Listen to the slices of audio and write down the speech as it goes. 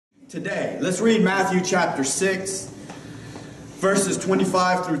today. Let's read Matthew chapter 6, verses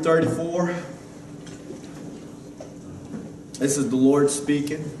 25 through 34. This is the Lord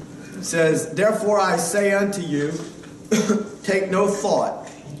speaking. It says, "Therefore I say unto you, take no thought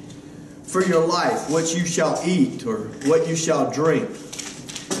for your life, what you shall eat or what you shall drink,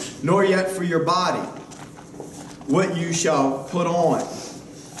 nor yet for your body, what you shall put on.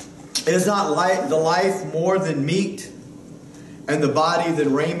 Is not the life more than meat, and the body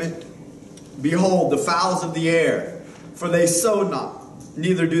than raiment? Behold, the fowls of the air, for they sow not,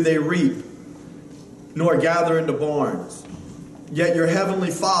 neither do they reap, nor gather into barns. Yet your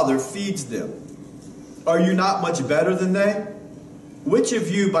heavenly Father feeds them. Are you not much better than they? Which of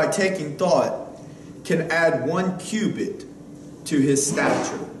you, by taking thought, can add 1 cubit to his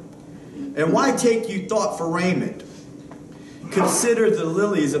stature? And why take you thought for raiment? Consider the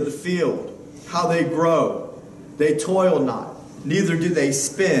lilies of the field, how they grow. They toil not, neither do they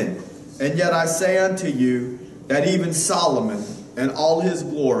spin. And yet I say unto you, that even Solomon in all his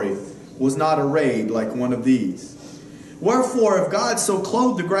glory was not arrayed like one of these. Wherefore, if God so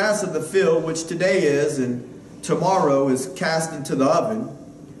clothed the grass of the field, which today is, and tomorrow is cast into the oven,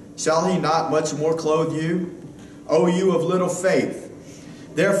 shall he not much more clothe you, O you of little faith?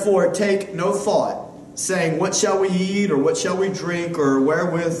 Therefore take no thought, saying, what shall we eat, or what shall we drink, or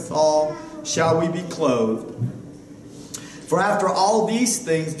wherewithal shall we be clothed? For after all these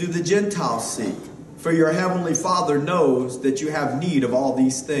things do the Gentiles seek. For your heavenly Father knows that you have need of all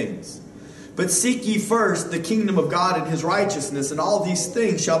these things. But seek ye first the kingdom of God and his righteousness, and all these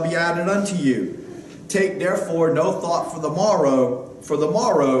things shall be added unto you. Take therefore no thought for the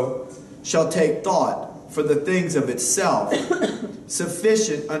morrow shall take thought for the things of itself.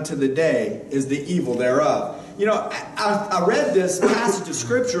 Sufficient unto the day is the evil thereof." You know, I read this passage of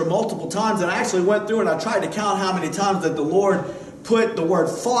Scripture multiple times, and I actually went through and I tried to count how many times that the Lord put the word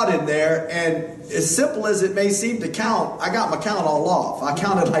thought in there. And as simple as it may seem to count, I got my count all off. I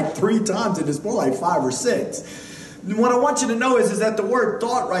counted like 3 times, and it's more like 5 or 6. What I want you to know is that the word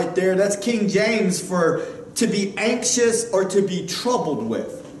thought right there, that's King James for to be anxious or to be troubled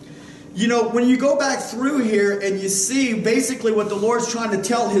with. You know, when you go back through here and you see basically what the Lord's trying to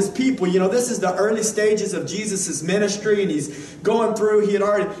tell his people, you know, this is the early stages of Jesus' ministry, and he's going through,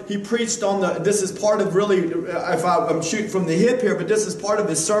 he preached on this is part of really, if I'm shooting from the hip here, but this is part of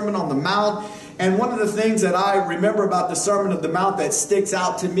his Sermon on the Mount. And one of the things that I remember about the Sermon on the Mount that sticks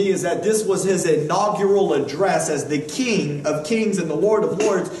out to me is that this was his inaugural address as the King of Kings and the Lord of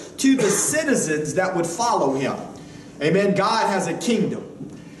Lords to the citizens that would follow him. Amen. God has a kingdom.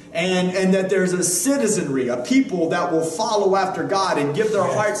 And that there's a citizenry, a people that will follow after God and give their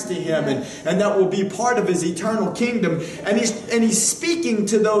hearts to him, and that will be part of his eternal kingdom. And he's speaking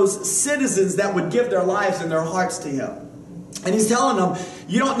to those citizens that would give their lives and their hearts to him. And he's telling them,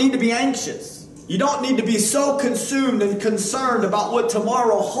 you don't need to be anxious. You don't need to be so consumed and concerned about what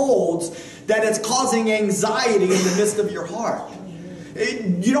tomorrow holds that it's causing anxiety in the midst of your heart.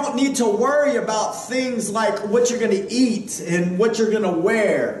 You don't need to worry about things like what you're going to eat and what you're going to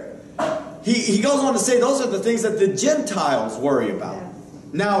wear. He goes on to say those are the things that the Gentiles worry about.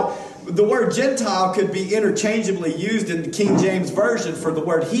 Now, the word Gentile could be interchangeably used in the King James Version for the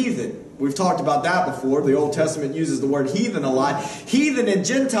word heathen. We've talked about that before. The Old Testament uses the word heathen a lot. Heathen and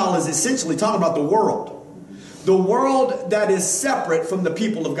Gentile is essentially talking about the world. The world that is separate from the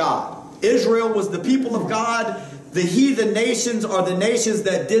people of God. Israel was the people of God. The heathen nations are the nations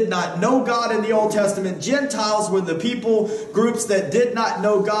that did not know God in the Old Testament. Gentiles were the people groups that did not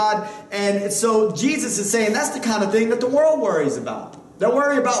know God. And so Jesus is saying that's the kind of thing that the world worries about. They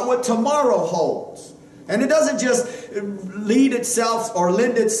worry about what tomorrow holds. And it doesn't just lend itself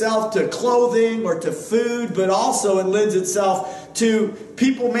to clothing or to food, but also it lends itself to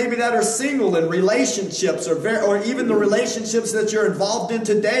people maybe that are single in relationships, or even the relationships that you're involved in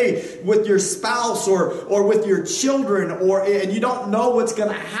today with your spouse or with your children, and you don't know what's going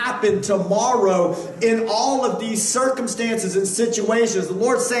to happen tomorrow in all of these circumstances and situations. The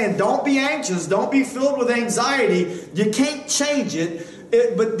Lord's saying, don't be anxious, don't be filled with anxiety. You can't change it.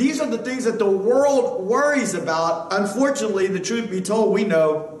 But these are the things that the world worries about. Unfortunately, the truth be told, we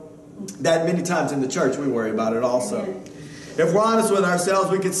know that many times in the church we worry about it also. If we're honest with ourselves,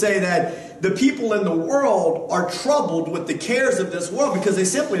 we could say that the people in the world are troubled with the cares of this world because they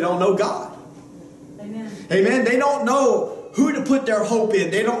simply don't know God. Amen. Amen. They don't know who to put their hope in.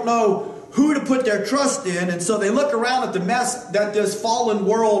 They don't know who to put their trust in. And so they look around at the mess that this fallen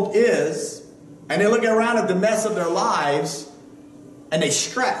world is, and they look around at the mess of their lives, and they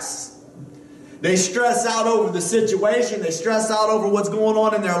stress. They stress out over the situation. They stress out over what's going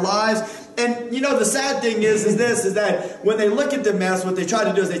on in their lives. And you know, the sad thing is that when they look at the mess, what they try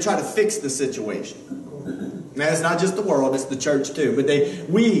to do is they try to fix the situation. Now, it's not just the world, it's the church too. But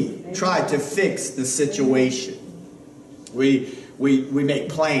we try to fix the situation. We make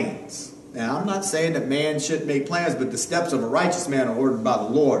plans. Now, I'm not saying that man shouldn't make plans, but the steps of a righteous man are ordered by the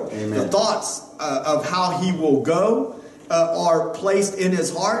Lord. Amen. The thoughts of how he will go are placed in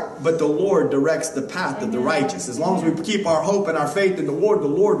his heart, but the Lord directs the path of the righteous. As long as we keep our hope and our faith in the Lord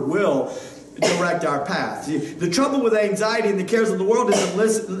will direct our path. The trouble with anxiety and the cares of the world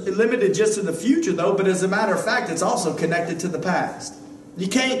isn't limited just to the future, though, but as a matter of fact, it's also connected to the past. You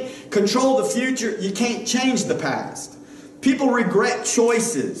can't control the future. You can't change the past. People regret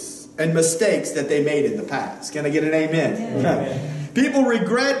choices and mistakes that they made in the past. Can I get an amen? Amen. People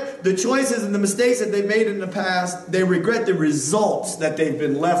regret the choices and the mistakes that they made in the past. They regret the results that they've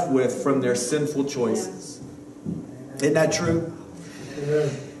been left with from their sinful choices. Isn't that true?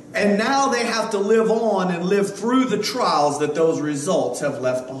 And now they have to live on and live through the trials that those results have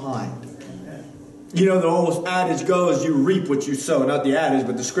left behind. You know, the old adage goes, you reap what you sow. Not the adage,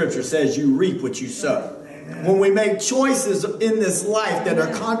 but the scripture says you reap what you sow. When we make choices in this life that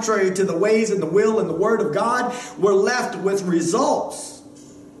are contrary to the ways and the will and the word of God, we're left with results.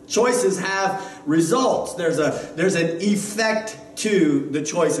 Choices have results. There's an effect to the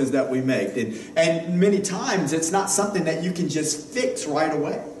choices that we make. And many times it's not something that you can just fix right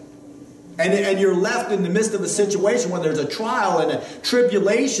away. And you're left in the midst of a situation where there's a trial and a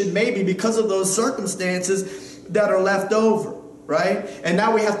tribulation, maybe because of those circumstances that are left over. Right? And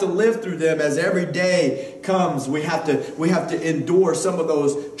now we have to live through them as every day comes. We have to endure some of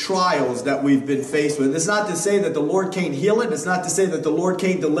those trials that we've been faced with. It's not to say that the Lord can't heal it. It's not to say that the Lord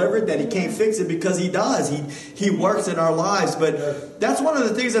can't deliver it, that He can't fix it, because He does. He works in our lives. But that's one of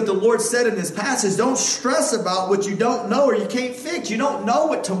the things that the Lord said in this passage. Don't stress about what you don't know or you can't fix. You don't know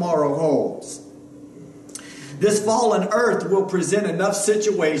what tomorrow holds. This fallen earth will present enough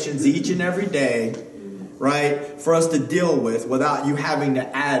situations each and every day, right, for us to deal with without you having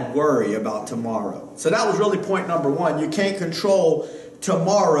to add worry about tomorrow. So that was really point number one. You can't control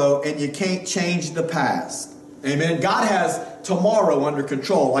tomorrow and you can't change the past. Amen. God has tomorrow under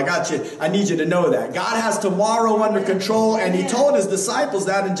control. I need you to know that. God has tomorrow under control, and He told His disciples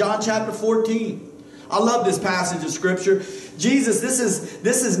that in John chapter 14. I love this passage of scripture. Jesus, this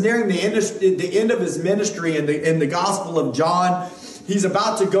is nearing the end of His ministry in the Gospel of John. He's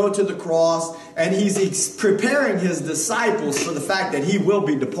about to go to the cross, and he's preparing His disciples for the fact that He will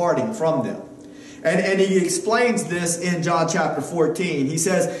be departing from them. And He explains this in John chapter 14. He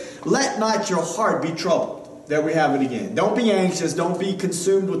says, let not your heart be troubled. There we have it again. Don't be anxious. Don't be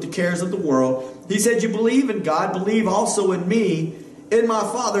consumed with the cares of the world. He said, you believe in God, believe also in me. In my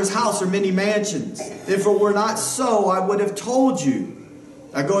Father's house are many mansions. If it were not so, I would have told you.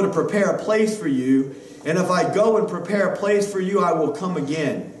 I go to prepare a place for you. And if I go and prepare a place for you, I will come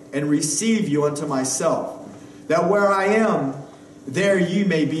again and receive you unto myself, that where I am, there you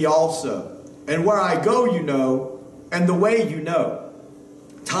may be also. And where I go you know, and the way you know.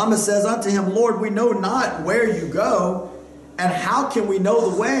 Thomas says unto Him, Lord, we know not where you go, and how can we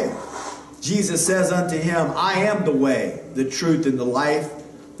know the way? Jesus says unto him, I am the way, the truth, and the life.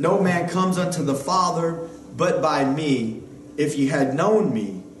 No man comes unto the Father but by me. If ye had known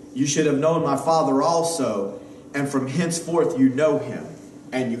me, you should have known my Father also, and from henceforth you know Him,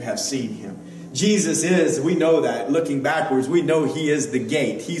 and you have seen Him. Jesus is, we know that, looking backwards, we know He is the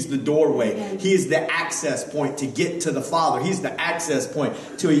gate. He's the doorway. He is the access point to get to the Father. He's the access point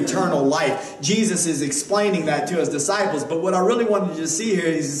to eternal life. Jesus is explaining that to His disciples. But what I really wanted you to see here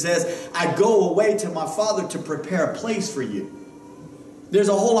is He says, I go away to my Father to prepare a place for you. There's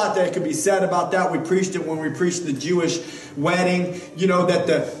a whole lot that could be said about that. We preached it when we preached the Jewish wedding. You know,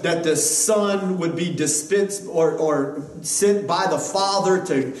 that the son would be dispensed or sent by the father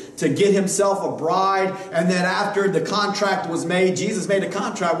to get himself a bride. And then after the contract was made, Jesus made a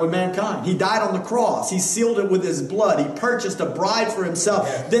contract with mankind. He died on the cross. He sealed it with His blood. He purchased a bride for Himself.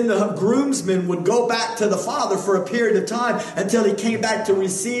 Yeah. Then the groomsmen would go back to the father for a period of time until He came back to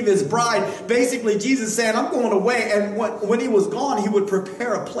receive His bride. Basically, Jesus said, I'm going away. And when He was gone, He would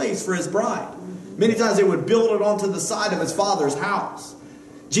prepare a place for His bride. Many times they would build it onto the side of His Father's house.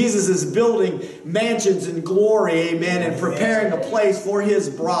 Jesus is building mansions in glory, amen, and preparing a place for His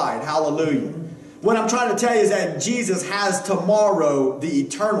bride. Hallelujah. What I'm trying to tell you is that Jesus has tomorrow, the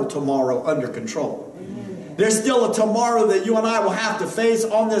eternal tomorrow, under control. There's still a tomorrow that you and I will have to face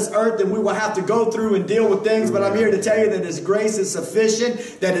on this earth, and we will have to go through and deal with things. But I'm here to tell you that His grace is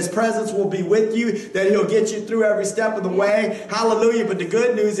sufficient, that His presence will be with you, that He'll get you through every step of the way. Hallelujah. But the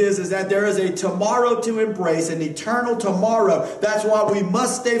good news is that there is a tomorrow to embrace, an eternal tomorrow. That's why we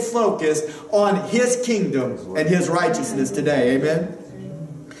must stay focused on His kingdom and His righteousness today. Amen.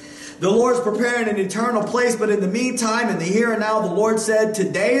 The Lord's preparing an eternal place, but in the meantime, in the here and now, the Lord said,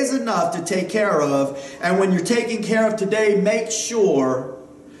 today is enough to take care of. And when you're taking care of today, make sure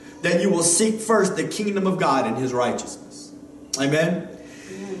that you will seek first the kingdom of God and His righteousness. Amen?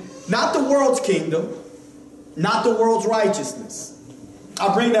 Not the world's kingdom, not the world's righteousness.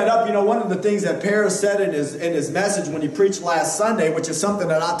 I'll bring that up. You know, one of the things that Paris said in his message when he preached last Sunday, which is something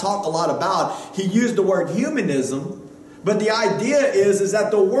that I talk a lot about, he used the word humanism. But the idea is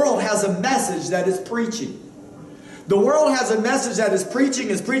that the world has a message that is preaching. The world has a message that is preaching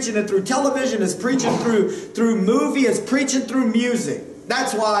it through television, is preaching through movie, is preaching through music.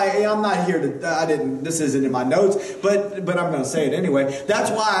 That's why I'm not here to, this isn't in my notes, but I'm going to say it anyway. That's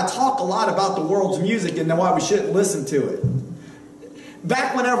why I talk a lot about the world's music and why we shouldn't listen to it.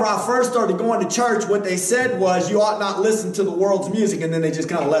 Back whenever I first started going to church, what they said was you ought not listen to the world's music, and then they just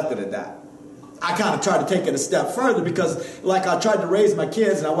kind of left it at that. I kind of tried to take it a step further because, like, I tried to raise my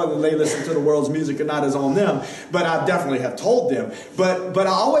kids, and whether they listen to the world's music or not is on them, but I definitely have told them. But I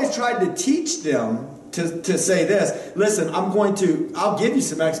always tried to teach them to say this: listen, I'll give you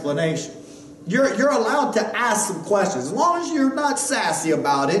some explanation. You're allowed to ask some questions as long as you're not sassy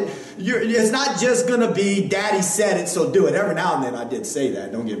about it. It's not just going to be Daddy said it, so do it. Every now and then I did say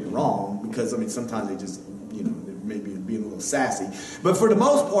that. Don't get me wrong, because I mean sometimes they just maybe being a little sassy. But for the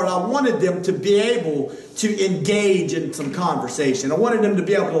most part, I wanted them to be able to engage in some conversation. I wanted them to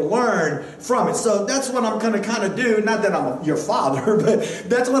be able to learn from it. So that's what I'm going to kind of do. Not that I'm your father, but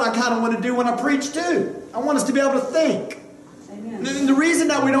that's what I kind of want to do when I preach too. I want us to be able to think. Amen. And the reason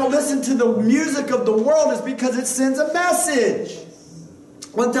that we don't listen to the music of the world is because it sends a message.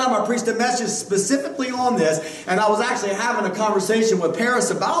 One time I preached a message specifically on this, and I was actually having a conversation with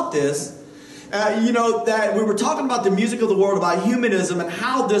Paris about this. That we were talking about the music of the world, about humanism, and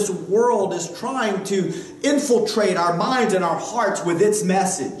how this world is trying to infiltrate our minds and our hearts with its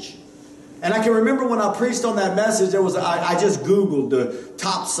message. And I can remember when I preached on that message, I just Googled the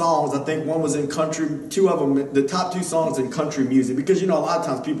top songs. I think one was in country, two of them, the top 2 songs in country music. Because, a lot of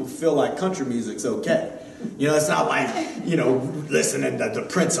times people feel like country music's okay. It's not like, listening to the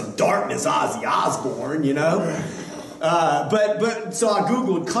Prince of Darkness, Ozzy Osbourne, So I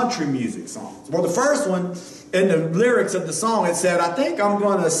Googled country music songs. Well, the first one, in the lyrics of the song, it said, I think I'm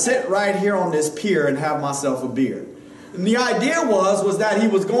going to sit right here on this pier and have myself a beer. And the idea was that he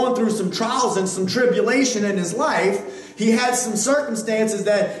was going through some trials and some tribulation in his life. He had some circumstances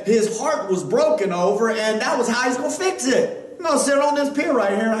that his heart was broken over, and that was how he's going to fix it. I'm going to sit on this pier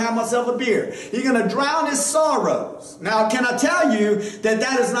right here and have myself a beer. He's going to drown his sorrows. Now, can I tell you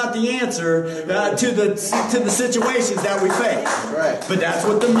that is not the answer to the situations that we face? Right. But that's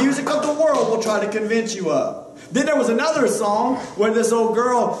what the music of the world will try to convince you of. Then there was another song where this old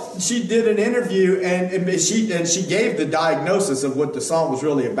girl, she did an interview and she gave the diagnosis of what the song was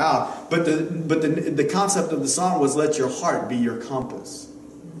really about. But the concept of the song was, let your heart be your compass.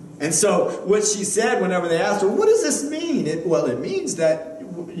 And so what she said whenever they asked her, what does this mean? It means that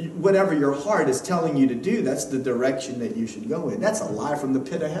whatever your heart is telling you to do, that's the direction that you should go in. That's a lie from the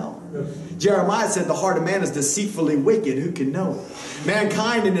pit of hell. Jeremiah said the heart of man is deceitfully wicked. Who can know it?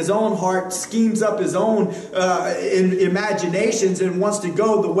 Mankind in his own heart schemes up his own imaginations and wants to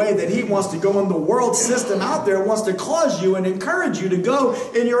go the way that he wants to go. And the world system out there wants to cause you and encourage you to go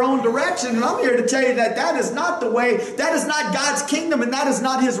in your own direction. And I'm here to tell you that is not the way, that is not God's kingdom, and that is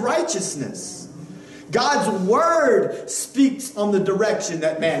not His righteousness. God's word speaks on the direction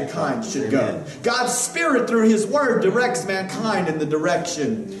that mankind should go. God's Spirit through His word directs mankind in the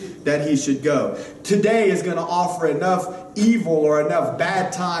direction that he should go. Today is going to offer enough evil or enough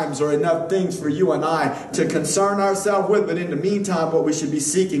bad times or enough things for you and I to concern ourselves with. But in the meantime, what we should be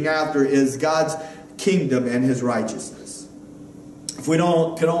seeking after is God's kingdom and His righteousness. If we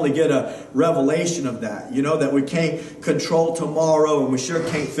can only get a revelation of that, that we can't control tomorrow and we sure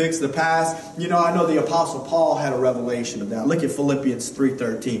can't fix the past. I know the Apostle Paul had a revelation of that. Look at Philippians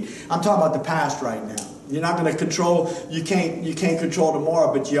 3:13. I'm talking about the past right now. You're not going to control, you can't control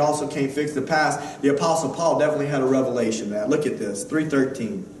tomorrow, but you also can't fix the past. The Apostle Paul definitely had a revelation of that. Look at this,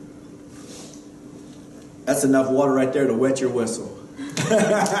 3:13. That's enough water right there to wet your whistle.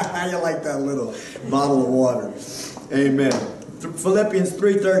 You like that little bottle of water. Amen. Philippians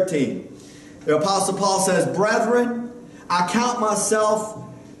 3:13. The Apostle Paul says, brethren, I count myself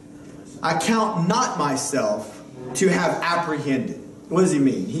I count not myself to have apprehended. What does he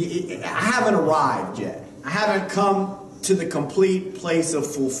mean? I haven't arrived yet. I haven't come to the complete place of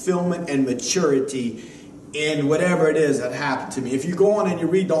fulfillment and maturity in whatever it is that happened to me. If you go on and you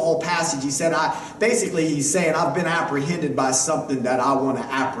read the whole passage, he said, he's saying, I've been apprehended by something that I want to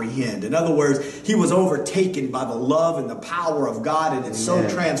apprehend. In other words, he was overtaken by the love and the power of God, and it so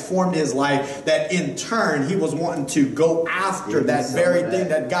transformed his life that in turn, he was wanting to go after that very thing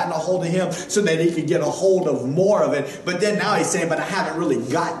that gotten a hold of him so that he could get a hold of more of it. But then now he's saying, but I haven't really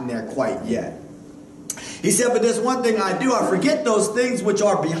gotten there quite yet. He said, but there's one thing I do. I forget those things which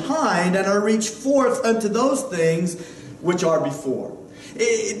are behind, and I reach forth unto those things which are before.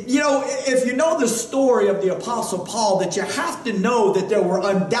 If you know the story of the Apostle Paul, that you have to know that there were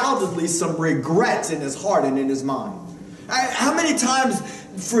undoubtedly some regrets in his heart and in his mind. How many times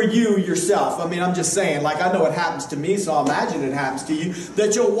for you yourself, I'm just saying, like I know it happens to me, so I imagine it happens to you,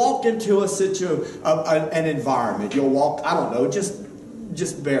 that you'll walk into an environment. You'll walk, I don't know,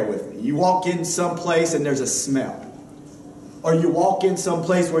 just bear with me. You walk in some place and there's a smell. Or you walk in some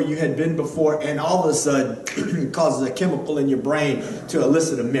place where you had been before and all of a sudden it causes a chemical in your brain to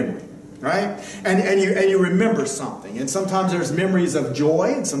elicit a memory. Right? And you remember something. And sometimes there's memories of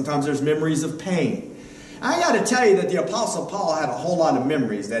joy and sometimes there's memories of pain. I got to tell you that the Apostle Paul had a whole lot of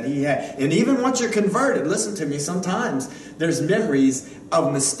memories that he had. And even once you're converted, listen to me, sometimes there's memories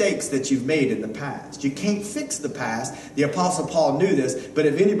of mistakes that you've made in the past. You can't fix the past. The Apostle Paul knew this, but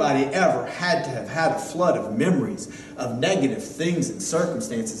if anybody ever had to have had a flood of memories of negative things and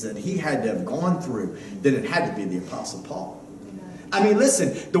circumstances that he had to have gone through, then it had to be the Apostle Paul.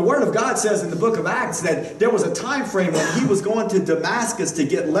 Listen, the Word of God says in the book of Acts that there was a time frame when he was going to Damascus to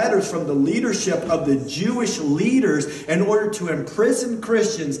get letters from the leadership of the Jewish leaders in order to imprison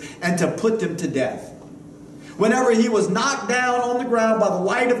Christians and to put them to death. Whenever he was knocked down on the ground by the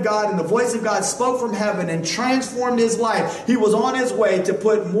light of God and the voice of God spoke from heaven and transformed his life, he was on his way to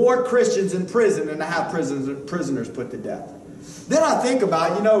put more Christians in prison and to have prisoners put to death. Then I think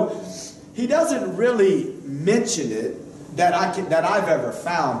about, he doesn't really mention it that I've ever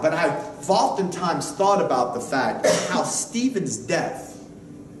found, but I've oftentimes thought about the fact of how Stephen's death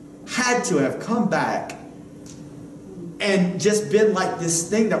had to have come back and just been like this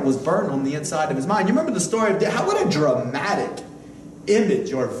thing that was burned on the inside of his mind. You remember the story of what a dramatic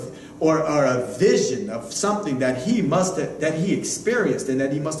image or a vision of something that he experienced and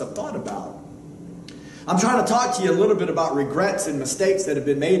that he must have thought about. I'm trying to talk to you a little bit about regrets and mistakes that have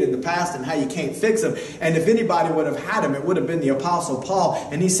been made in the past and how you can't fix them. And if anybody would have had them, it would have been the Apostle Paul.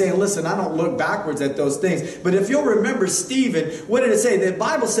 And he's saying, listen, I don't look backwards at those things. But if you'll remember Stephen, what did it say? The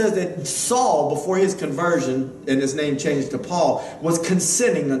Bible says that Saul, before his conversion, and his name changed to Paul, was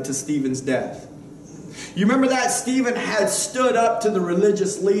consenting unto Stephen's death. You remember that? Stephen had stood up to the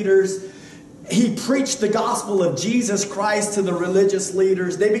religious leaders. He preached the gospel of Jesus Christ to the religious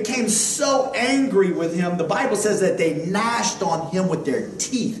leaders. They became so angry with him. The Bible says that they gnashed on him with their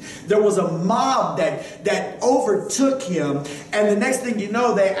teeth. There was a mob that overtook him. And the next thing you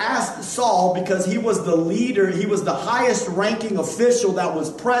know, they asked Saul, because he was the leader, he was the highest ranking official that was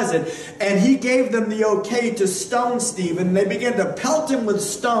present, and he gave them the okay to stone Stephen. And they began to pelt him with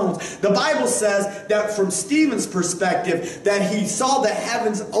stones. The Bible says that from Stephen's perspective, that he saw the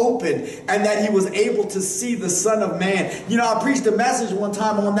heavens open and that he was able to see the Son of Man. I preached a message one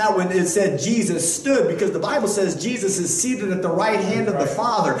time on that when it said Jesus stood, because the Bible says Jesus is seated at the right hand of the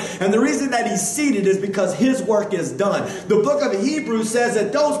Father. And the reason that he's seated is because his work is done. The book of Hebrews says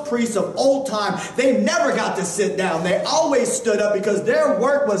that those priests of old time, they never got to sit down. They always stood up because their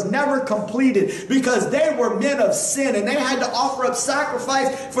work was never completed, because they were men of sin and they had to offer up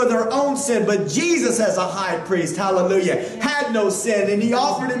sacrifice for their own sin. But Jesus, as a high priest, hallelujah, had no sin, and he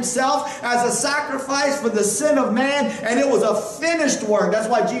offered himself as a sacrifice for the sin of man, and it was a finished work. That's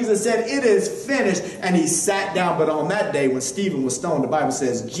why Jesus said, it is finished, and he sat down. But on that day when Stephen was stoned, the Bible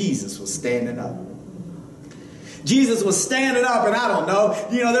says Jesus was standing up. Jesus was standing up, and I don't know,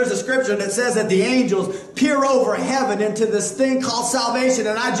 there's a scripture that says that the angels peer over heaven into this thing called salvation,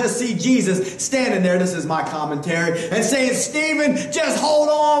 and I just see Jesus standing there, this is my commentary, and saying, Stephen, just hold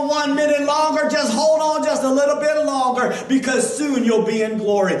on 1 minute longer, just hold on just a little bit longer, because soon you'll be in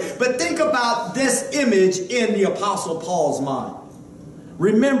glory. But think about this image in the Apostle Paul's mind.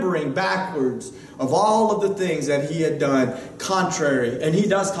 Remembering backwards of all of the things that he had done contrary. And he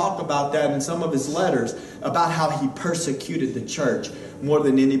does talk about that in some of his letters, about how he persecuted the church more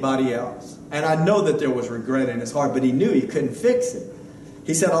than anybody else. And I know that there was regret in his heart, but he knew he couldn't fix it.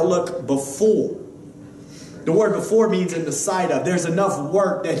 He said, I look before. The word before means in the sight of. There's enough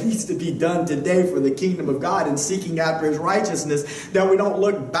work that needs to be done today for the kingdom of God and seeking after his righteousness that we don't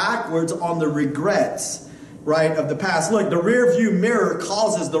look backwards on the regrets, right, of the past. Look, the rear view mirror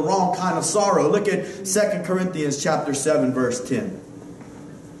causes the wrong kind of sorrow. Look at 2 Corinthians chapter 7, verse 10.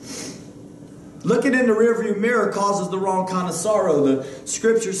 Looking in the rearview mirror causes the wrong kind of sorrow. The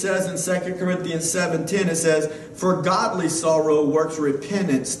scripture says in 2 Corinthians 7:10, it says, "For godly sorrow works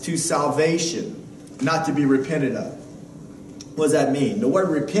repentance to salvation, not to be repented of." What does that mean? The word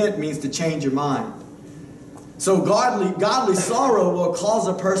repent means to change your mind. So godly sorrow will cause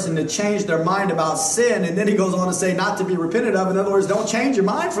a person to change their mind about sin. And then he goes on to say not to be repented of. In other words, don't change your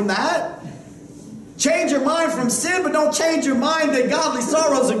mind from that. Change your mind from sin, but don't change your mind that godly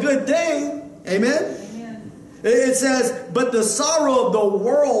sorrow is a good thing. Amen? Amen. It says, but the sorrow of the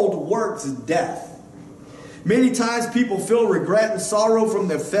world works death. Many times people feel regret and sorrow from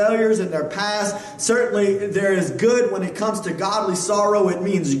their failures in their past. Certainly there is good when it comes to godly sorrow. It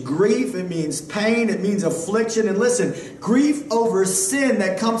means grief. It means pain. It means affliction. And listen, grief over sin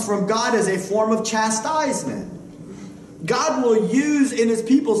that comes from God is a form of chastisement. God will use in his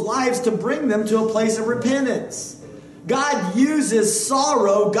people's lives to bring them to a place of repentance. God uses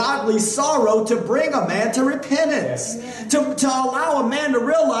sorrow, godly sorrow, to bring a man to repentance. To allow a man to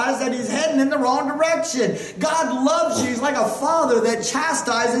realize that he's heading in the wrong direction. God loves you. He's like a father that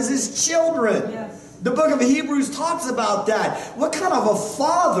chastises his children. Yes. The book of Hebrews talks about that. What kind of a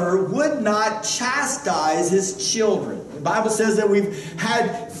father would not chastise his children? The Bible says that we've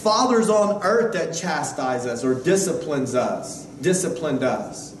had fathers on earth that chastise us or disciplined us.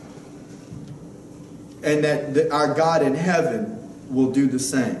 And that our God in heaven will do the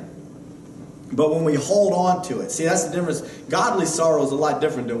same. But when we hold on to it, see, that's the difference. Godly sorrow is a lot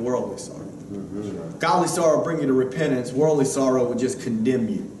different than worldly sorrow. Godly sorrow will bring you to repentance. Worldly sorrow will just condemn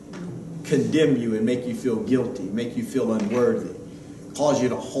you and make you feel guilty, make you feel unworthy, cause you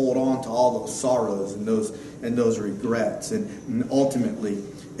to hold on to all those sorrows and those regrets, and ultimately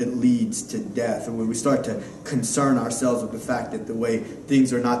it leads to death. And when we start to concern ourselves with the fact that the way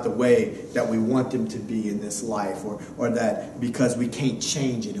things are not the way that we want them to be in this life, or that because we can't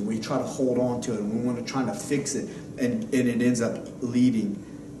change it and we try to hold on to it and we want to try to fix it, and it ends up leading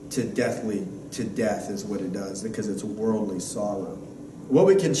to death is what it does, because it's worldly sorrow. What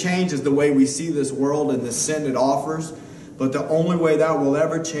we can change is the way we see this world and the sin it offers. But the only way that will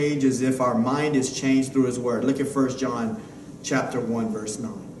ever change is if our mind is changed through his word. Look at 1 John chapter 1, verse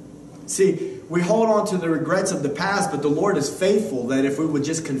 9. See, we hold on to the regrets of the past, but the Lord is faithful that if we would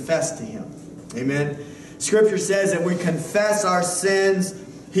just confess to him. Amen. Scripture says that we confess our sins.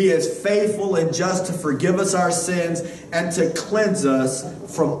 He is faithful and just to forgive us our sins and to cleanse us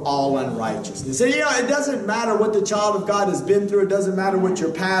from all unrighteousness. And it doesn't matter what the child of God has been through. It doesn't matter what your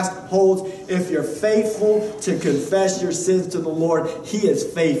past holds. If you're faithful to confess your sins to the Lord, he is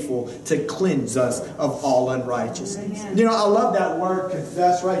faithful to cleanse us of all unrighteousness. Amen. I love that word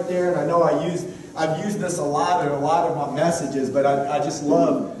confess right there. And I know I've used this a lot in a lot of my messages, but I just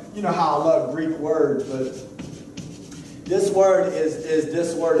love, how I love Greek words, but this word is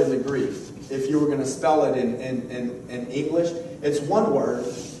this word in the Greek. If you were going to spell it in English, it's one word,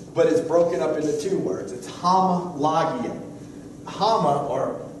 but it's broken up into two words. It's homologia. Homa,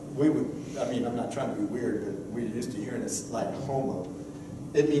 or I'm not trying to be weird, but we're used to hearing this like homo.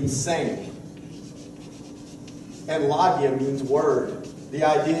 It means same. And logia means word. The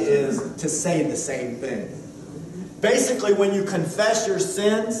idea is to say the same thing. Basically, when you confess your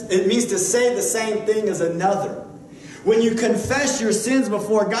sins, it means to say the same thing as another. When you confess your sins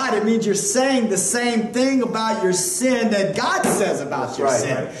before God, it means you're saying the same thing about your sin that God says about your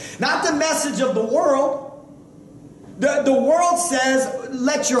sin. Right. Not the message of the world. The world says,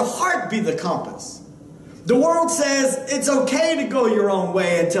 let your heart be the compass. The world says it's okay to go your own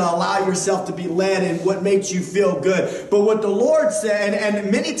way and to allow yourself to be led in what makes you feel good. But what the Lord said,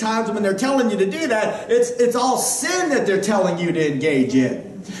 and many times when they're telling you to do that, it's all sin that they're telling you to engage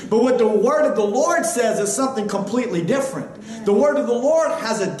in. But what the word of the Lord says is something completely different. The word of the Lord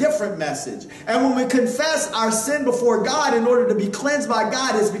has a different message. And when we confess our sin before God in order to be cleansed by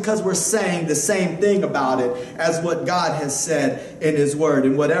God, it's because we're saying the same thing about it as what God has said in his word.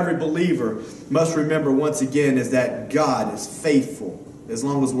 And what every believer must remember once again is that God is faithful as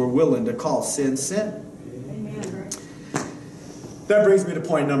long as we're willing to call sin, sin. Amen. That brings me to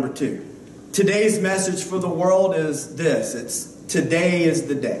point number 2. Today's message for the world is this. It's today is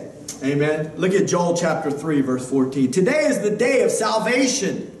the day. Amen. Look at Joel chapter 3, verse 14. Today is the day of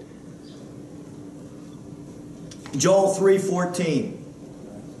salvation. Joel 3:14.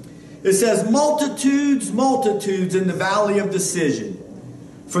 It says, multitudes, multitudes in the valley of decision,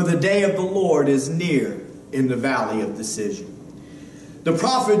 for the day of the Lord is near, in the valley of decision. The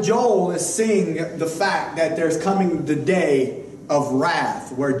prophet Joel is seeing the fact that there's coming the day of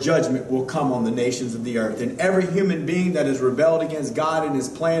wrath where judgment will come on the nations of the earth. And every human being that has rebelled against God and his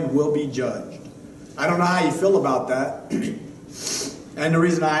plan will be judged. I don't know how you feel about that. And the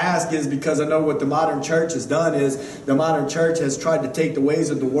reason I ask is because I know what the modern church has done is the modern church has tried to take the ways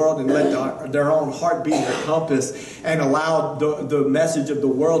of the world and let their own heart be their compass and allow the message of the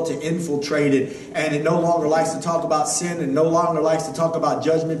world to infiltrate it. And it no longer likes to talk about sin and no longer likes to talk about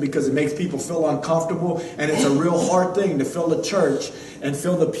judgment because it makes people feel uncomfortable. And it's a real hard thing to fill a church and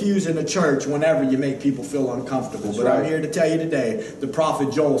fill the pews in a church whenever you make people feel uncomfortable. That's but right. I'm here to tell you today, the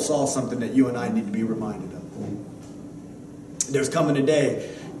prophet Joel saw something that you and I need to be reminded of. There's coming a day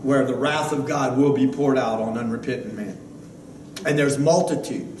where the wrath of God will be poured out on unrepentant men. And there's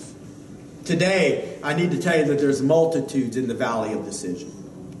multitudes. Today, I need to tell you that there's multitudes in the valley of decision.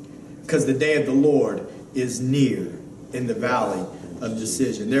 Because the day of the Lord is near in the valley of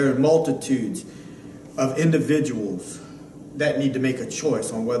decision. There are multitudes of individuals that need to make a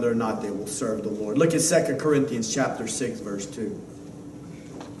choice on whether or not they will serve the Lord. Look at 2 Corinthians chapter 6, verse 2.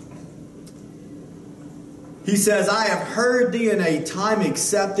 He says, I have heard thee in a time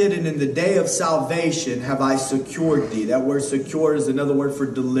accepted, and in the day of salvation have I secured thee. That word secure is another word for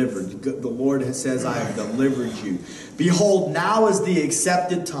delivered. The Lord says, I have delivered you. Behold, now is the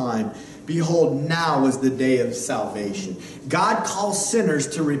accepted time. Behold, now is the day of salvation. God calls sinners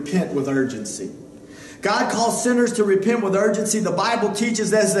to repent with urgency. God calls sinners to repent with urgency. The Bible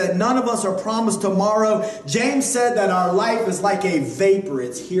teaches us that none of us are promised tomorrow. James said that our life is like a vapor.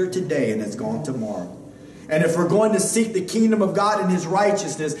 It's here today and it's gone tomorrow. And if we're going to seek the kingdom of God and his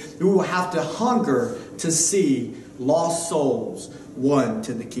righteousness, we will have to hunger to see lost souls won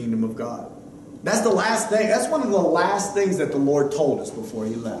to the kingdom of God. That's the last thing. That's one of the last things that the Lord told us before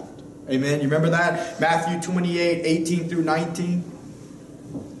he left. Amen. You remember that? Matthew 28, 18 through 19.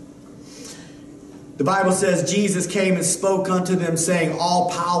 The Bible says, Jesus came and spoke unto them, saying, all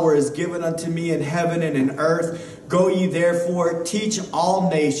power is given unto me in heaven and in earth. Go ye therefore, teach all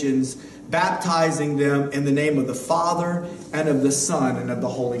nations, baptizing them in the name of the Father and of the Son and of the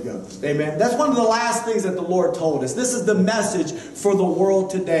Holy Ghost. Amen. That's one of the last things that the Lord told us. This is the message for the world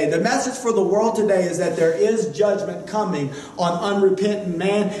today. The message for the world today is that there is judgment coming on unrepentant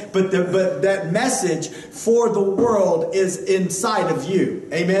man, but that message for the world is inside of you.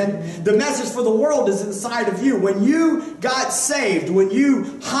 Amen. The message for the world is inside of you. When you got saved, when you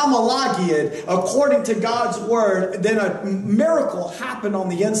homologied according to God's word, then a miracle happened on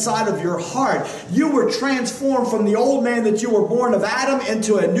the inside of your heart. You were transformed from the old man that you were born of Adam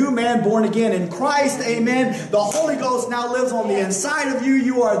into a new man born again in Christ. Amen. The Holy Ghost now lives on the inside of you.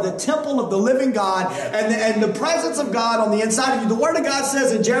 You are the temple of the living God, and the presence of God on the inside of you. The Word of God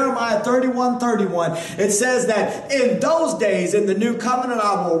says in Jeremiah 31:31, it says that in those days, in the new covenant,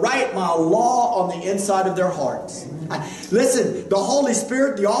 I will write my law on the inside of their hearts. Listen, the Holy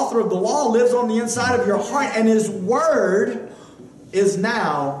Spirit, the author of the law, lives on the inside of your heart, and his word is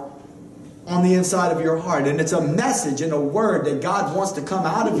now on the inside of your heart. And it's a message and a word that God wants to come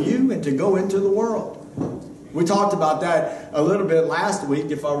out of you and to go into the world. We talked about that a little bit last week,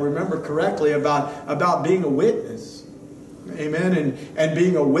 if I remember correctly, about being a witness. Amen. And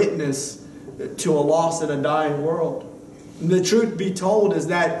being a witness to a lost and a dying world. And the truth be told is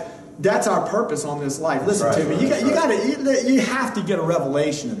that that's our purpose on this life. Listen to me. You have to get a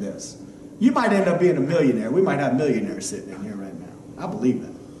revelation of this. You might end up being a millionaire. We might have millionaires sitting in here right now. I believe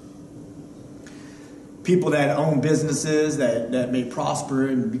that. People that own businesses that may prosper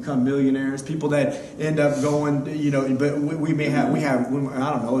and become millionaires. People that end up going, but we have, I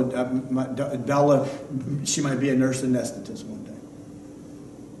don't know, Bella, she might be a nurse anesthetist one day.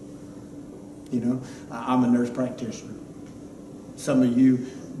 I'm a nurse practitioner. Some of you,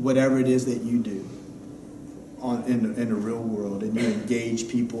 whatever it is that you do in the real world, and you engage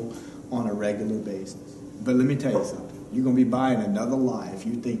people on a regular basis. But let me tell you something. You're going to be buying another lie if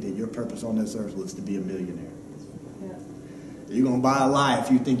you think that your purpose on this earth was to be a millionaire. Yeah. You're going to buy a lie if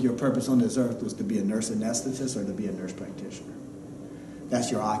you think your purpose on this earth was to be a nurse anesthetist or to be a nurse practitioner.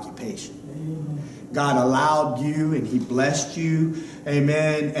 That's your occupation. Amen. God allowed you and he blessed you.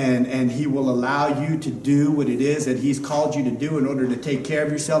 Amen. And he will allow you to do what it is that he's called you to do in order to take care of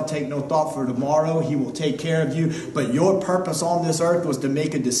yourself. Take no thought for tomorrow. He will take care of you. But your purpose on this earth was to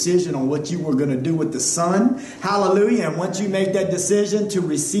make a decision on what you were going to do with the Son. Hallelujah. And once you make that decision to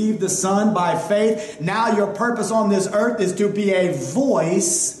receive the Son by faith, now your purpose on this earth is to be a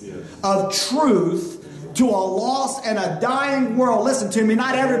voice of truth to a lost and a dying world. Listen to me,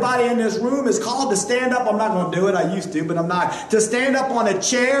 not everybody in this room is called to stand up. I'm not going to do it. I used to, but I'm not. To stand up on a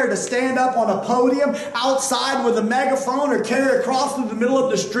chair, to stand up on a podium outside with a megaphone or carry a cross through the middle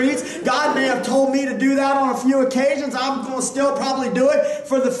of the streets. God may have told me to do that on a few occasions. I'm going to still probably do it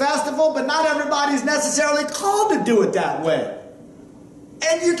for the festival, but not everybody's necessarily called to do it that way.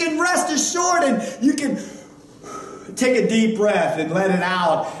 And you can rest assured, and you can take a deep breath and let it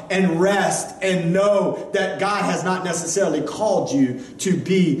out and rest and know that God has not necessarily called you to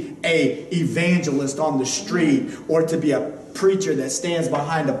be an evangelist on the street or to be a preacher that stands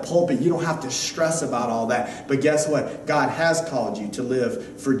behind a pulpit. You don't have to stress about all that. But guess what? God has called you to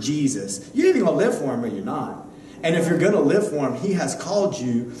live for Jesus. You're either going to live for Him or you're not. And if you're going to live for Him, He has called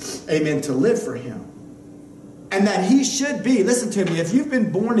you, amen, to live for Him. And that He should be, listen to me, if you've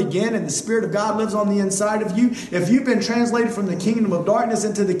been born again and the Spirit of God lives on the inside of you, if you've been translated from the kingdom of darkness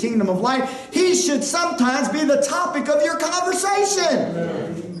into the kingdom of light, He should sometimes be the topic of your conversation.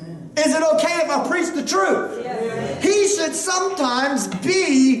 Amen. Is it okay if I preach the truth? Yes. He should sometimes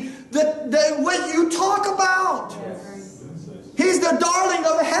be what you talk about. He's the darling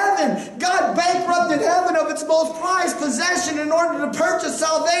of heaven. God bankrupted heaven of its most prized possession in order to purchase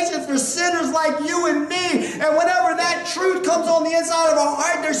salvation for sinners like you and me. And whenever that truth comes on the inside of our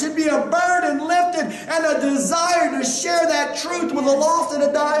heart, there should be a burden lifted and a desire to share that truth with a lost and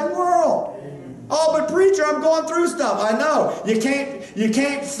a dying world. Oh, but preacher, I'm going through stuff. I know. You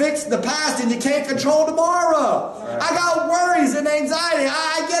can't fix the past and you can't control tomorrow. Right. I got worries and anxiety.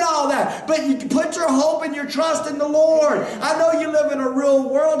 I get all that. But you put your hope and your trust in the Lord. I know you live in a real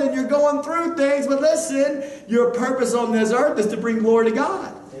world and you're going through things, but listen, your purpose on this earth is to bring glory to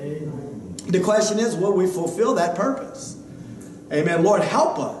God. Amen. The question is, will we fulfill that purpose? Amen. Lord,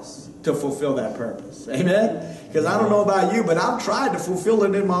 help us to fulfill that purpose. Amen. Because I don't know about you, but I've tried to fulfill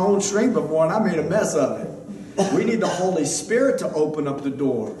it in my own strength before, and I made a mess of it. We need the Holy Spirit to open up the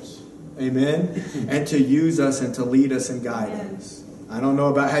doors. Amen. And to use us and to lead us and guide us. I don't know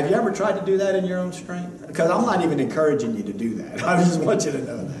about, have you ever tried to do that in your own strength? Because I'm not even encouraging you to do that. I just want you to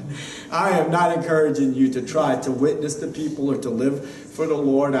know that. I am not encouraging you to try to witness to people or to live for the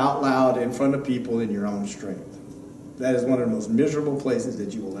Lord out loud in front of people in your own strength. That is one of the most miserable places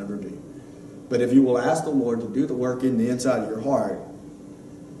that you will ever be. But if you will ask the Lord to do the work in the inside of your heart,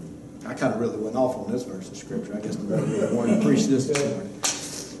 I kind of really went off on this verse of Scripture. I guess the Lord really wanted to preach this morning.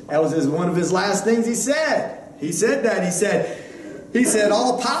 That was one of His last things He said. He said that. He said,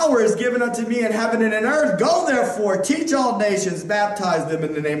 all power is given unto me in heaven and in earth. Go therefore, teach all nations, baptize them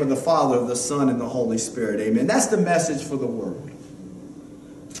in the name of the Father, the Son, and the Holy Spirit. Amen. That's the message for the world.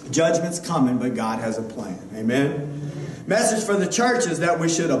 Judgment's coming, but God has a plan. Amen. Message for the church is that we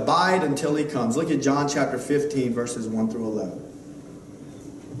should abide until He comes. Look at John chapter 15, verses 1 through 11.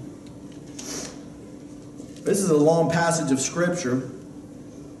 This is a long passage of Scripture,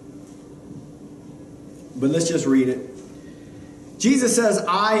 but let's just read it. Jesus says,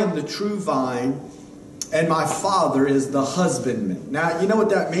 I am the true vine, and my Father is the husbandman. Now, you know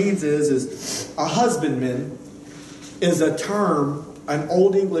what that means is a husbandman is a term, an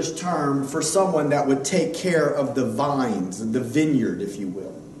Old English term for someone that would take care of the vines, the vineyard, if you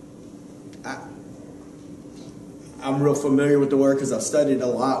will. I'm real familiar with the word because I've studied a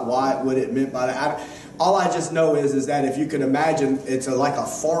lot what it meant by that. All I just know is that if you can imagine, it's like a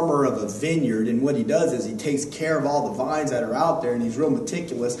farmer of a vineyard, and what he does is he takes care of all the vines that are out there, and he's real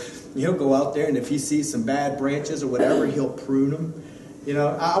meticulous. He'll go out there, and if he sees some bad branches or whatever, he'll prune them. You know,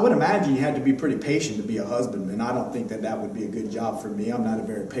 I would imagine you had to be pretty patient to be a husbandman. I don't think that would be a good job for me. I'm not a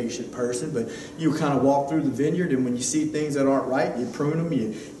very patient person, but you kind of walk through the vineyard, and when you see things that aren't right, you prune them,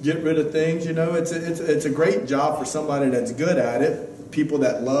 you get rid of things. You know, it's a great job for somebody that's good at it. People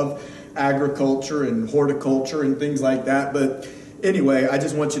that love agriculture and horticulture and things like that. But anyway, I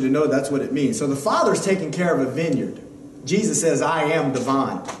just want you to know that's what it means. So the Father's taking care of a vineyard. Jesus says, I am the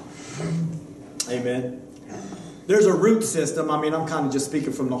vine. Amen. There's a root system. I mean, I'm kind of just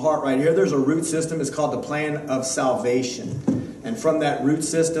speaking from the heart right here. There's a root system. It's called the plan of salvation. And from that root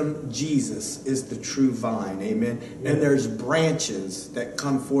system, Jesus is the true vine. Amen. And there's branches that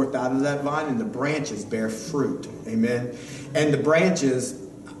come forth out of that vine, and the branches bear fruit. Amen. And the branches,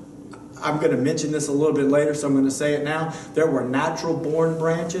 I'm going to mention this a little bit later, so I'm going to say it now. There were natural born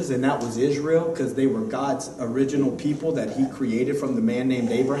branches, and that was Israel, because they were God's original people that He created from the man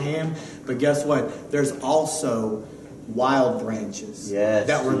named Abraham. But guess what? There's also wild branches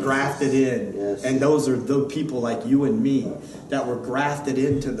that were Jesus. grafted in. Yes. And those are the people like you and me that were grafted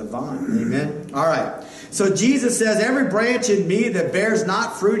into the vine. Amen? All right. So Jesus says, every branch in me that bears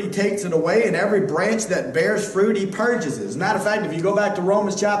not fruit, he takes it away. And every branch that bears fruit, he purges it. As a matter of fact, if you go back to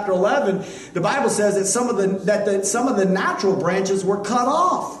Romans chapter 11, the Bible says that some of the natural branches were cut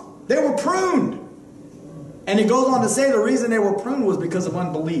off. They were pruned. And it goes on to say the reason they were pruned was because of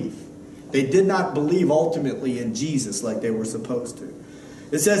unbelief. They did not believe ultimately in Jesus like they were supposed to.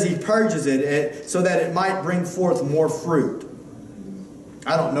 It says he purges it so that it might bring forth more fruit.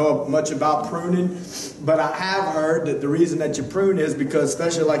 I don't know much about pruning, but I have heard that the reason that you prune is because,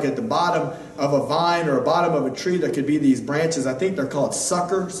 especially like at the bottom of a vine or a bottom of a tree, there could be these branches. I think they're called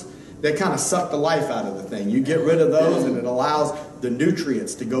suckers. They kind of suck the life out of the thing. You get rid of those and it allows the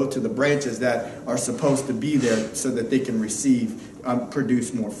nutrients to go to the branches that are supposed to be there so that they can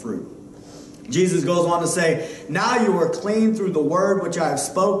produce more fruit. Jesus goes on to say, now you are clean through the word which I have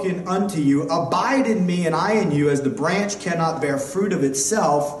spoken unto you. Abide in me and I in you, as the branch cannot bear fruit of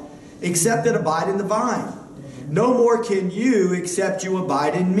itself, except it abide in the vine. No more can you, except you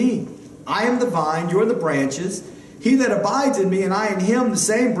abide in me. I am the vine, you are the branches. He that abides in me and I in him, the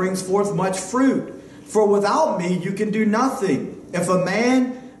same brings forth much fruit. For without me you can do nothing. If a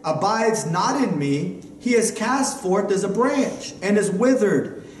man abides not in me, he is cast forth as a branch and is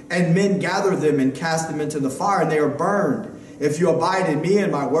withered. And men gather them and cast them into the fire, and they are burned. If you abide in me and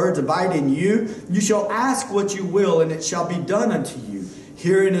my words abide in you, you shall ask what you will, and it shall be done unto you.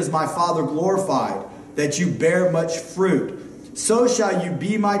 Herein is my Father glorified, that you bear much fruit. So shall you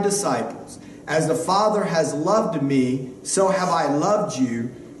be my disciples. As the Father has loved me, so have I loved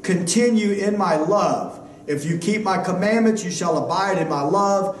you. Continue in my love. If you keep my commandments, you shall abide in my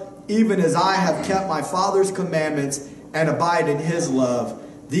love, even as I have kept my Father's commandments and abide in his love.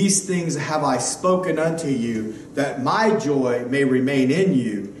 These things have I spoken unto you, that my joy may remain in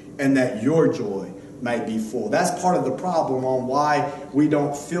you, and that your joy might be full. That's part of the problem on why we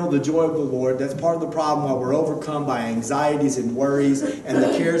don't feel the joy of the Lord. That's part of the problem why we're overcome by anxieties and worries and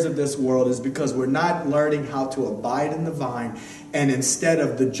the cares of this world, is because we're not learning how to abide in the vine. And instead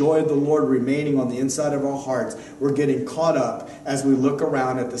of the joy of the Lord remaining on the inside of our hearts, we're getting caught up as we look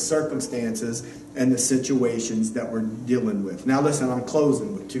around at the circumstances and the situations that we're dealing with. Now listen, I'm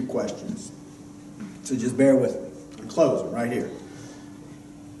closing with two questions. So just bear with me. I'm closing right here.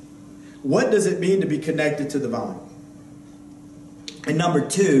 What does it mean to be connected to the vine? And number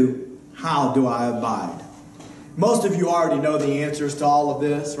two, how do I abide? Most of you already know the answers to all of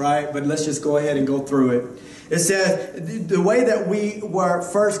this, right? But let's just go ahead and go through it. It says the way that we were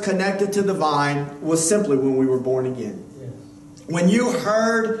first connected to the vine was simply when we were born again. Yes. When you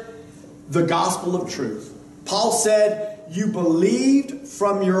heard the gospel of truth, Paul said you believed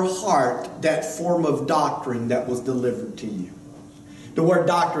from your heart that form of doctrine that was delivered to you. The word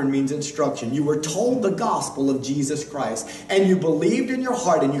doctrine means instruction. You were told the gospel of Jesus Christ, and you believed in your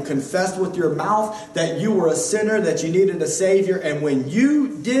heart and you confessed with your mouth that you were a sinner, that you needed a Savior. And when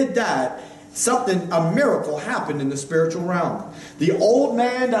you did that, a miracle happened in the spiritual realm. The old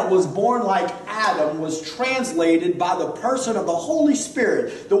man that was born like Adam was translated by the person of the Holy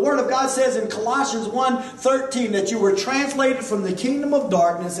Spirit. The Word of God says in Colossians 1:13 that you were translated from the kingdom of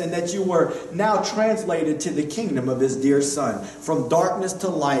darkness and that you were now translated to the kingdom of His dear Son. From darkness to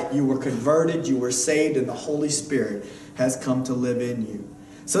light, you were converted, you were saved, and the Holy Spirit has come to live in you.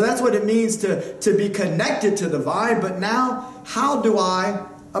 So that's what it means to be connected to the vine. But now, how do I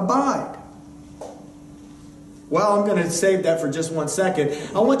abide? Well, I'm going to save that for just 1 second.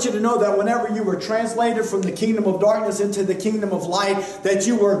 I want you to know that whenever you were translated from the kingdom of darkness into the kingdom of light, that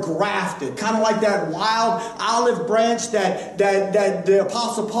you were grafted. Kind of like that wild olive branch that the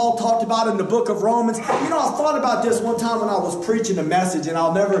Apostle Paul talked about in the book of Romans. You know, I thought about this one time when I was preaching a message, and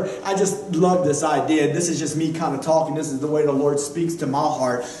I just love this idea. This is just me kind of talking. This is the way the Lord speaks to my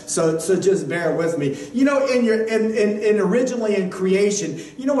heart. So just bear with me. You know, in originally in creation,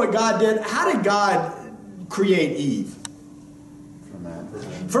 you know what God did? How did God create Eve?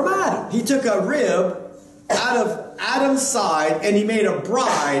 From Adam. He took a rib out of Adam's side and he made a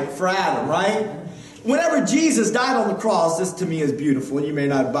bride for Adam, right? Whenever Jesus died on the cross, this to me is beautiful. You may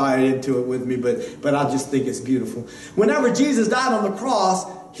not buy into it with me, but I just think it's beautiful. Whenever Jesus died on the cross,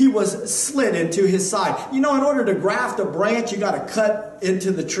 he was slit into his side. You know, in order to graft a branch, you got to cut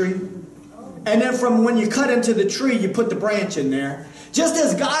into the tree. And then from when you cut into the tree, you put the branch in there. Just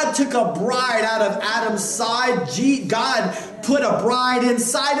as God took a bride out of Adam's side, God put a bride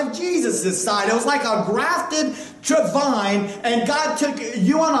inside of Jesus' side. It was like a grafted vine, and God took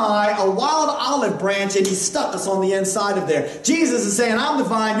you and I, a wild olive branch, and He stuck us on the inside of there. Jesus is saying, I'm the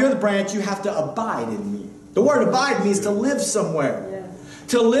vine, you're the branch, you have to abide in me. The word abide means to live somewhere. Yeah.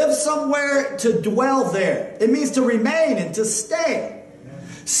 To live somewhere, to dwell there. It means to remain and to stay.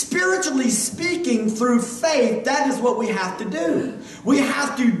 Spiritually speaking, through faith, that is what we have to do. We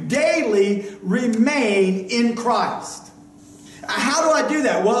have to daily remain in Christ. How do I do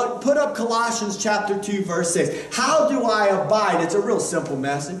that? Well, put up Colossians chapter 2, verse 6. How do I abide? It's a real simple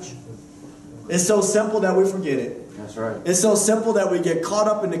message. It's so simple that we forget it. That's right. It's so simple that we get caught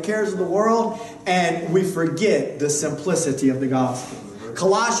up in the cares of the world and we forget the simplicity of the gospel.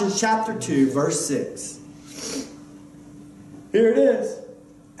 Colossians chapter 2, verse 6. Here it is.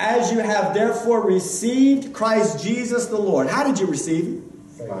 As you have therefore received Christ Jesus the Lord. How did you receive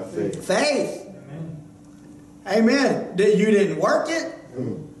Him? By faith. Faith. Amen. You didn't work it.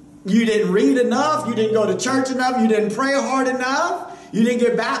 You didn't read enough. You didn't go to church enough. You didn't pray hard enough. You didn't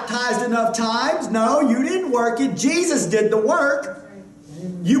get baptized enough times. No, you didn't work it. Jesus did the work.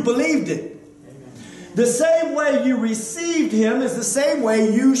 You believed it. The same way you received Him is the same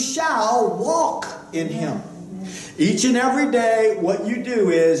way you shall walk in Him. Each and every day, what you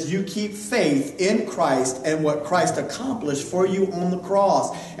do is you keep faith in Christ and what Christ accomplished for you on the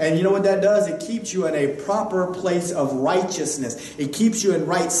cross. And you know what that does? It keeps you in a proper place of righteousness. It keeps you in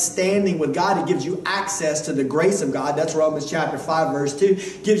right standing with God. It gives you access to the grace of God. That's Romans chapter 5, verse 2.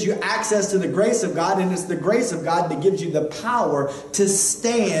 It gives you access to the grace of God. And it's the grace of God that gives you the power to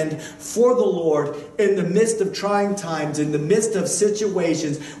stand for the Lord in the midst of trying times, in the midst of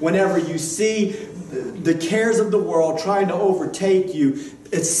situations, whenever you see the cares of the world trying to overtake you.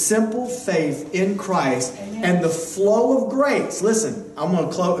 It's simple faith in Christ and the flow of grace. Listen, I'm going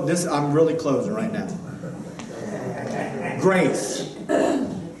to close this. I'm really closing right now. Grace.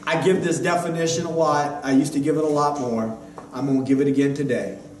 I give this definition a lot. I used to give it a lot more. I'm going to give it again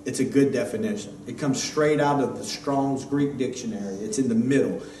today. It's a good definition. It comes straight out of the Strong's Greek Dictionary. It's in the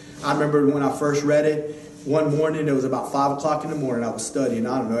middle. I remember when I first read it, one morning, it was about 5 o'clock in the morning, I was studying.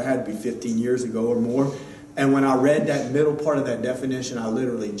 I don't know, it had to be 15 years ago or more. And when I read that middle part of that definition, I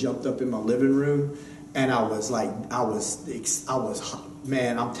literally jumped up in my living room. And I was like,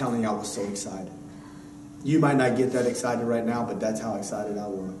 man, I'm telling you, I was so excited. You might not get that excited right now, but that's how excited I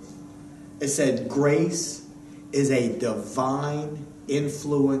was. It said, grace is a divine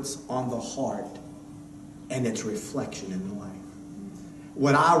influence on the heart and its reflection in the life.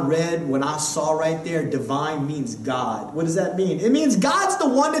 What I read, what I saw right there, divine means God. What does that mean? It means God's the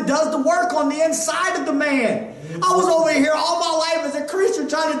one that does the work on the inside of the man. I was over here all my life as a Christian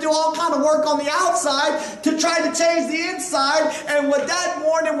trying to do all kind of work on the outside to try to change the inside. And with that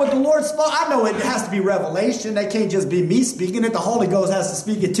morning, what the Lord spoke, I know it has to be revelation. That can't just be me speaking it. The Holy Ghost has to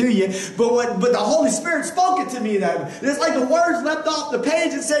speak it to you. But the Holy Spirit spoke it to me. That it's like the words left off the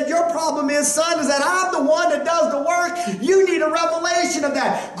page and said, your problem is, son, is that I'm the one that does the work. You need a revelation of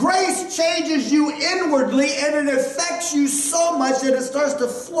that. Grace changes you inwardly and it affects you so much that it starts to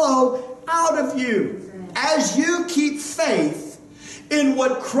flow out of you. As you keep faith in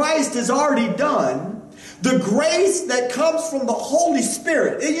what Christ has already done, the grace that comes from the Holy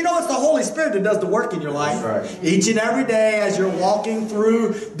Spirit. And you know it's the Holy Spirit that does the work in your life. That's right. Each and every day as you're walking through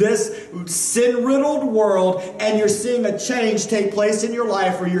this sin-riddled world and you're seeing a change take place in your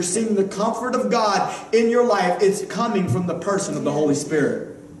life or you're seeing the comfort of God in your life, it's coming from the person of the Holy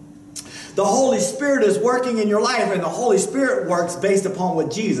Spirit. The Holy Spirit is working in your life, and the Holy Spirit works based upon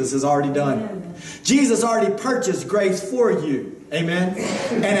what Jesus has already done. Jesus already purchased grace for you. Amen.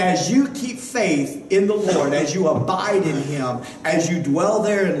 And as you keep faith in the Lord, as you abide in Him, as you dwell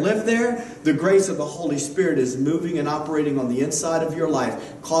there and live there, the grace of the Holy Spirit is moving and operating on the inside of your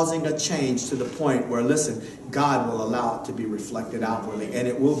life, causing a change to the point where, listen, God will allow it to be reflected outwardly, and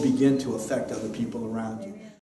it will begin to affect other people around you.